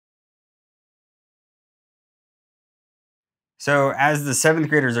So as the seventh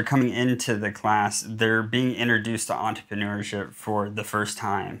graders are coming into the class, they're being introduced to entrepreneurship for the first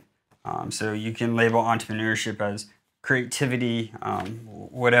time. So you can label entrepreneurship as creativity,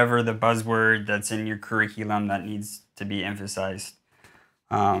 whatever the buzzword that's in your curriculum that needs to be emphasized.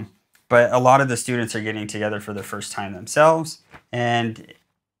 But a lot of the students are getting together for the first time themselves, and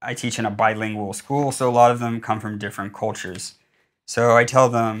I teach in a bilingual school, so a lot of them come from different cultures. So I tell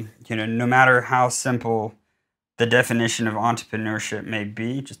them, no matter how simple the definition of entrepreneurship may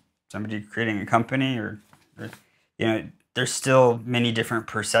be, just somebody creating a company there's still many different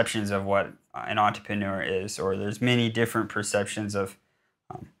perceptions of what an entrepreneur is, or there's many different perceptions of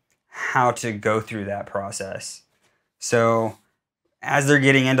how to go through that process. So as they're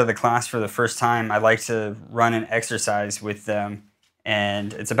getting into the class for the first time, I like to run an exercise with them,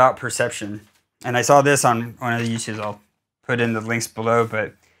 and it's about perception. And I saw this on one of the YouTubes. I'll put in the links below,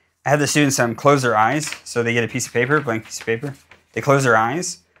 but I have the students close their eyes. So they get a piece of paper, blank piece of paper. They close their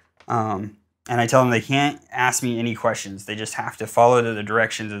eyes, and I tell them they can't ask me any questions. They just have to follow the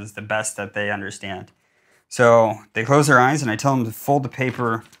directions as the best that they understand. So they close their eyes, and I tell them to fold the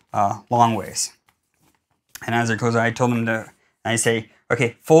paper long ways. And as they close their eyes, I told them to, I say,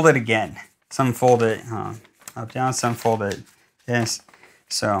 okay, fold it again. Some fold it up, down, some fold it, yes.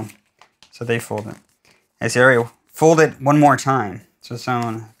 So they fold it. I say, all right, fold it one more time. So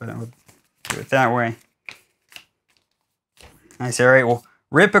someone would do it that way. I say, all right, well,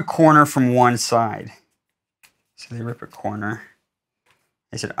 rip a corner from one side. So they rip a corner.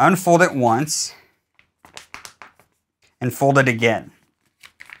 I said, unfold it once and fold it again.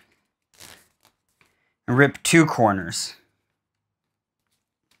 And rip two corners.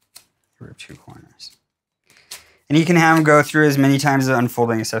 Rip two corners. And you can have them go through as many times as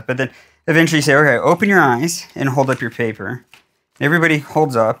unfolding and stuff, but then eventually you say, okay, open your eyes and hold up your paper. Everybody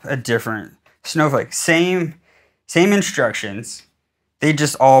holds up a different snowflake. Same instructions. They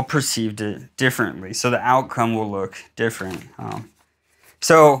just all perceived it differently. So the outcome will look different.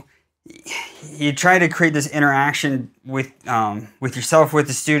 So you try to create this interaction with yourself, with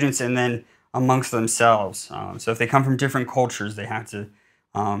the students, and then amongst themselves. So if they come from different cultures, they have to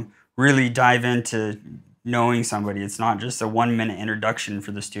really dive into knowing somebody. It's not just a 1-minute introduction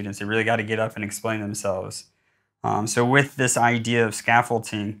for the students. They really got to get up and explain themselves. So with this idea of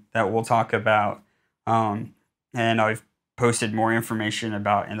scaffolding that we'll talk about, and I've posted more information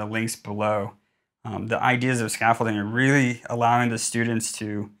about in the links below, the ideas of scaffolding are really allowing the students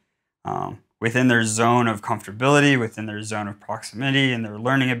to, within their zone of comfortability, within their zone of proximity and their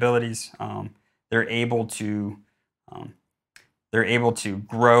learning abilities, they're able to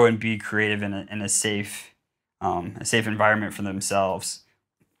grow and be creative in a safe environment for themselves.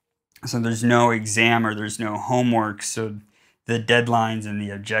 So there's no exam or there's no homework. So the deadlines and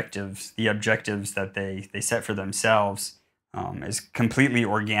the objectives that they set for themselves is completely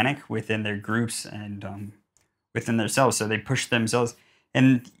organic within their groups and within themselves. So they push themselves.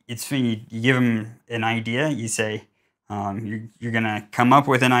 And it's funny, you give them an idea, you say, you're going to come up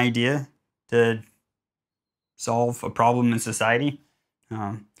with an idea to solve a problem in society.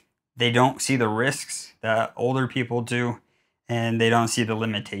 They don't see the risks that older people do, and they don't see the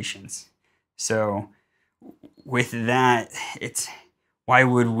limitations. So with that, it's why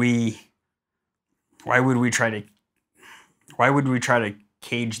would we try to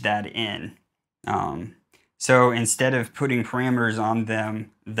cage that in? So instead of putting parameters on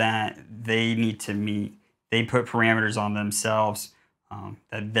them that they need to meet, they put parameters on themselves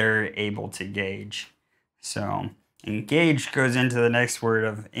that they're able to gauge. So engage goes into the next word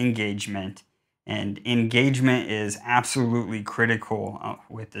of engagement. And engagement is absolutely critical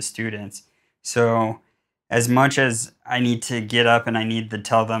with the students. So as much as I need to get up and I need to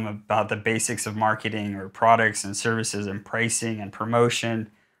tell them about the basics of marketing or products and services and pricing and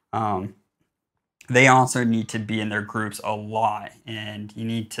promotion, they also need to be in their groups a lot. And you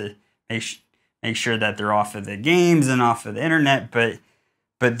need to make sure that they're off of the games and off of the internet, but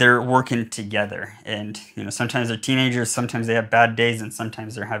they're working together. And sometimes they're teenagers, sometimes they have bad days, and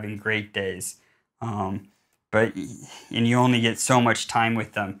sometimes they're having great days. And you only get so much time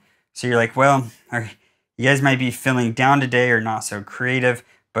with them. So you're like, well, you guys might be feeling down today or not so creative,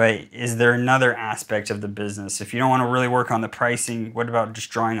 but is there another aspect of the business? If you don't want to really work on the pricing, what about just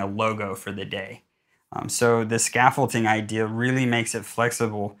drawing a logo for the day? So the scaffolding idea really makes it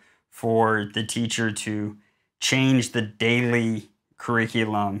flexible for the teacher to change the daily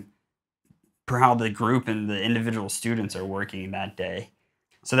curriculum for how the group and the individual students are working that day.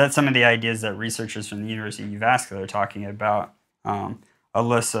 So that's some of the ideas that researchers from the University of Uvascular are talking about.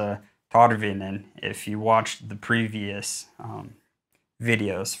 Alyssa Todorvinen, if you watched the previous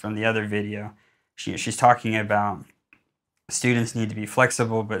videos from the other video, she's talking about students need to be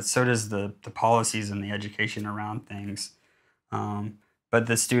flexible, but so does the policies and the education around things. But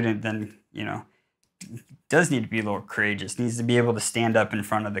the student then, does need to be a little courageous, needs to be able to stand up in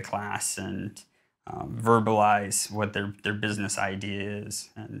front of the class and verbalize what their business idea is.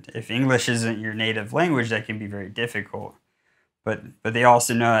 And if English isn't your native language, that can be very difficult. But they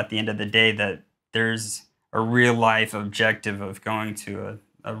also know at the end of the day that there's a real life objective of going to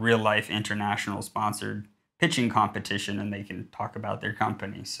a real life international sponsored pitching competition, and they can talk about their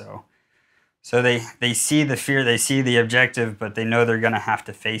company. So they see the fear, they see the objective, but they know they're going to have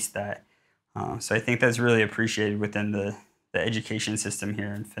to face that. So I think that's really appreciated within the education system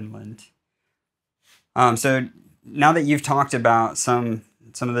here in Finland. So now that you've talked about some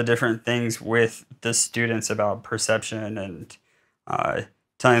of the different things with the students about perception and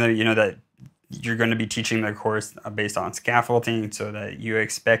telling them, that you're going to be teaching the course based on scaffolding, so that you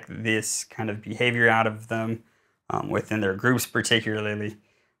expect this kind of behavior out of them within their groups particularly.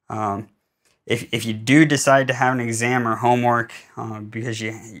 If you do decide to have an exam or homework because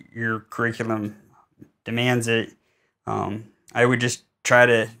your curriculum demands it, I would just try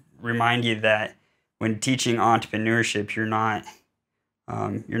to remind you that when teaching entrepreneurship, you're not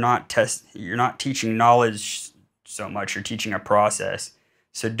teaching knowledge so much, you're teaching a process.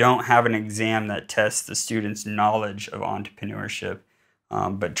 So don't have an exam that tests the student's knowledge of entrepreneurship,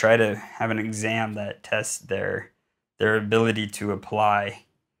 but try to have an exam that tests their ability to apply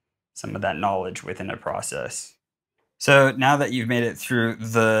some of that knowledge within a process. So now that you've made it through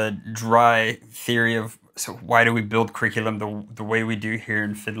the dry theory of why do we build curriculum the way we do here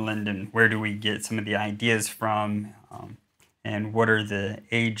in Finland, and where do we get some of the ideas from, and what are the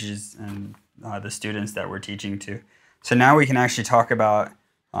ages and the students that we're teaching to. So now we can actually talk about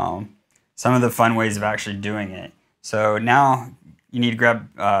some of the fun ways of actually doing it. So now you need to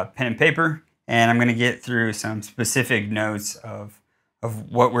grab pen and paper, and I'm going to get through some specific notes of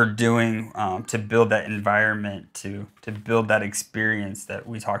what we're doing to build that environment, to build that experience that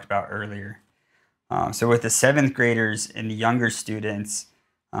we talked about earlier. So with the 7th graders and the younger students,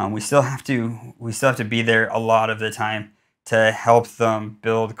 we still have to be there a lot of the time to help them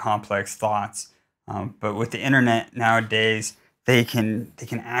build complex thoughts. But with the internet nowadays, they can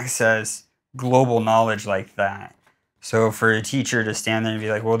access global knowledge like that. So for a teacher to stand there and be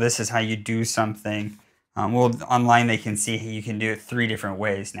like, well, this is how you do something. Well, online they can see you can do it 3 different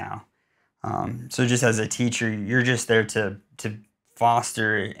ways now. So just as a teacher, you're just there to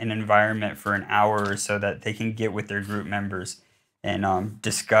foster an environment for an hour or so that they can get with their group members and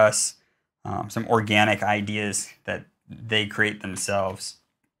discuss some organic ideas that they create themselves.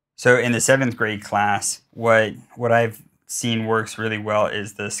 So in the 7th grade class, what I've seen works really well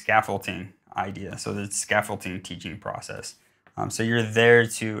is the scaffolding idea. So the scaffolding teaching process. So you're there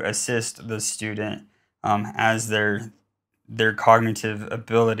to assist the student as their cognitive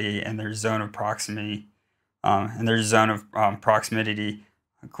ability and their zone of proximity proximity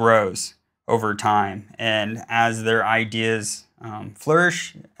grows over time, and as their ideas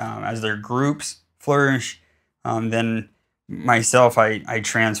flourish, as their groups flourish, then myself, I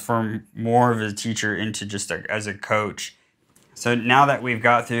transform more of a teacher into just as a coach. So now that we've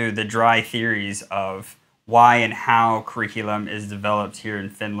got through the dry theories of why and how curriculum is developed here in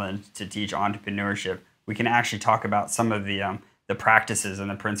Finland to teach entrepreneurship, we can actually talk about some of the practices and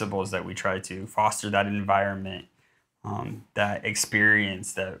the principles that we try to foster that environment, that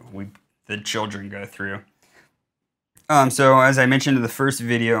experience that the children go through. So as I mentioned in the first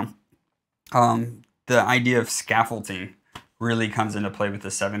video, the idea of scaffolding really comes into play with the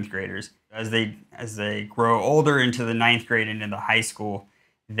 7th graders. As they grow older into the 9th grade and into high school,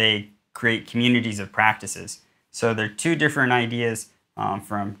 they create communities of practices. So they're 2 different ideas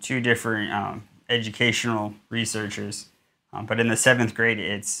from 2 different educational researchers. But in the 7th grade,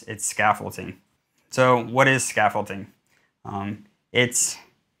 it's scaffolding. So what is scaffolding? It's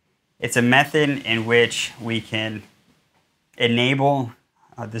a method in which we can enable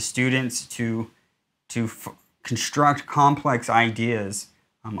the students to construct complex ideas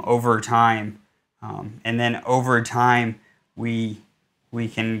over time, and then over time we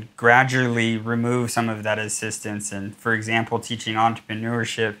can gradually remove some of that assistance. And for example, teaching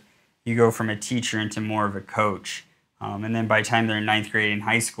entrepreneurship, you go from a teacher into more of a coach. And then by the time they're in 9th grade in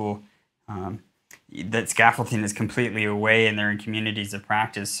high school, that scaffolding is completely away and they're in communities of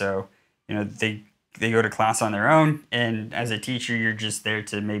practice. So, they go to class on their own. And as a teacher, you're just there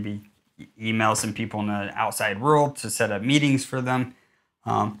to maybe email some people in the outside world to set up meetings for them.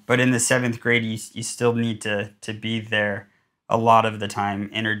 But in the 7th grade, you still need to be there a lot of the time,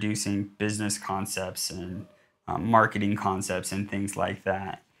 introducing business concepts and marketing concepts and things like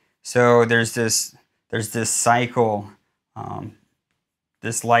that. So there's this cycle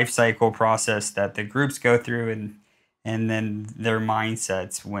this life cycle process that the groups go through, and then their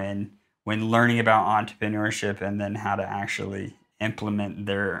mindsets when learning about entrepreneurship, and then how to actually implement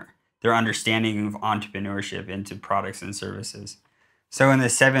their understanding of entrepreneurship into products and services. So in the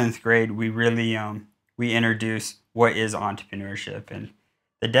 7th grade, we really we introduce what is entrepreneurship, and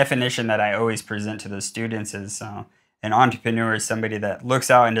the definition that I always present to the students is an entrepreneur is somebody that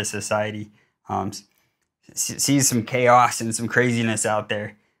looks out into society, sees some chaos and some craziness out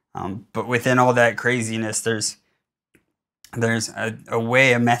there, but within all that craziness, there's a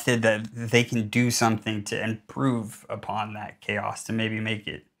way, a method that they can do something to improve upon that chaos, to maybe make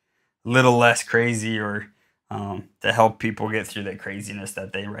it a little less crazy, or to help people get through the craziness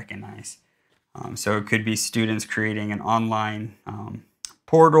that they recognize. So it could be students creating an online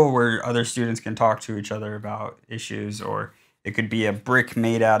portal where other students can talk to each other about issues, or it could be a brick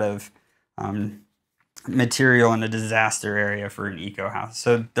made out of material in a disaster area for an eco house.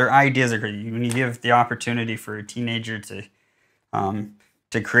 So their ideas are great. When you give the opportunity for a teenager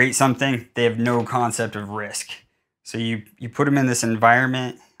to create something, they have no concept of risk. So you put them in this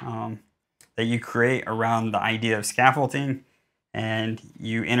environment that you create around the idea of scaffolding, and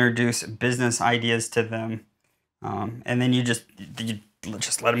you introduce business ideas to them, and then you just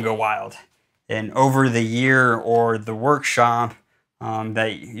let them go wild. And over the year or the workshop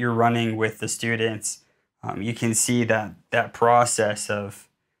that you're running with the students, you can see that process of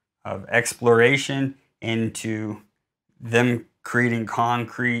exploration into them creating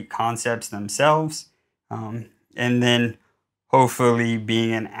concrete concepts themselves, and then hopefully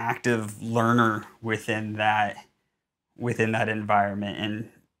being an active learner within that environment, and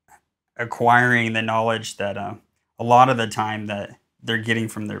acquiring the knowledge that a lot of the time that they're getting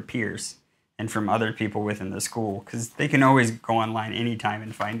from their peers and from other people within the school, because they can always go online anytime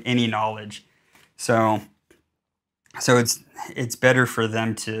and find any knowledge. So it's better for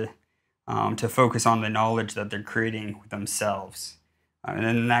them to focus on the knowledge that they're creating themselves. And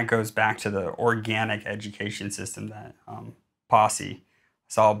then that goes back to the organic education system that Pasi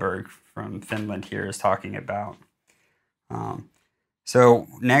Sahlberg from Finland here is talking about. So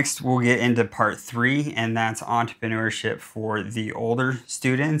next we'll get into part 3, and that's entrepreneurship for the older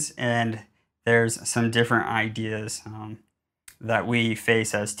students. And there's some different ideas that we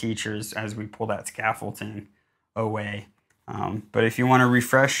face as teachers as we pull that scaffolding away. But if you want to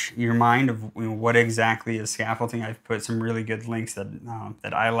refresh your mind of what exactly is scaffolding, I've put some really good links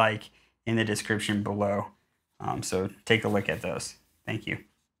that I like in the description below. So take a look at those. Thank you.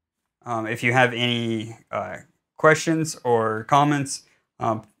 If you have any questions or comments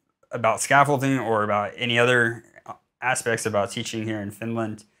about scaffolding, or about any other aspects about teaching here in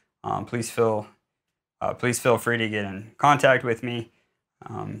Finland, please feel free to get in contact with me.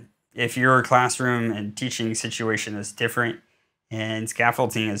 If your classroom and teaching situation is different and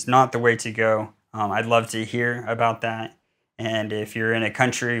scaffolding is not the way to go, I'd love to hear about that. And if you're in a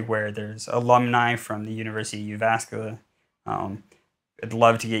country where there's alumni from the University of Jyväskylä, I'd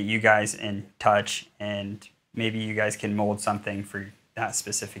love to get you guys in touch, and maybe you guys can mold something for that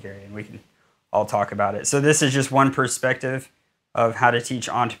specific area, and we can all talk about it. So this is just one perspective of how to teach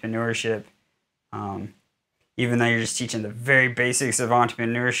entrepreneurship. Even though you're just teaching the very basics of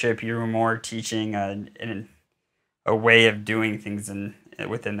entrepreneurship, you're more teaching a way of doing things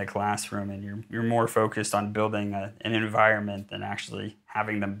within the classroom, and you're more focused on building an environment than actually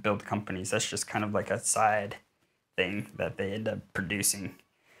having them build companies. That's just kind of like a side thing that they end up producing,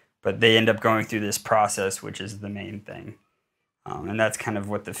 but they end up going through this process, which is the main thing. And that's kind of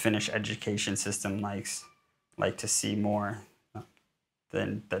what the Finnish education system like to see more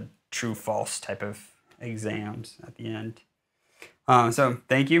than the true false type of exams at the end. So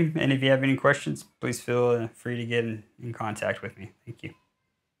thank you, and if you have any questions, please feel free to get in contact with me. Thank you.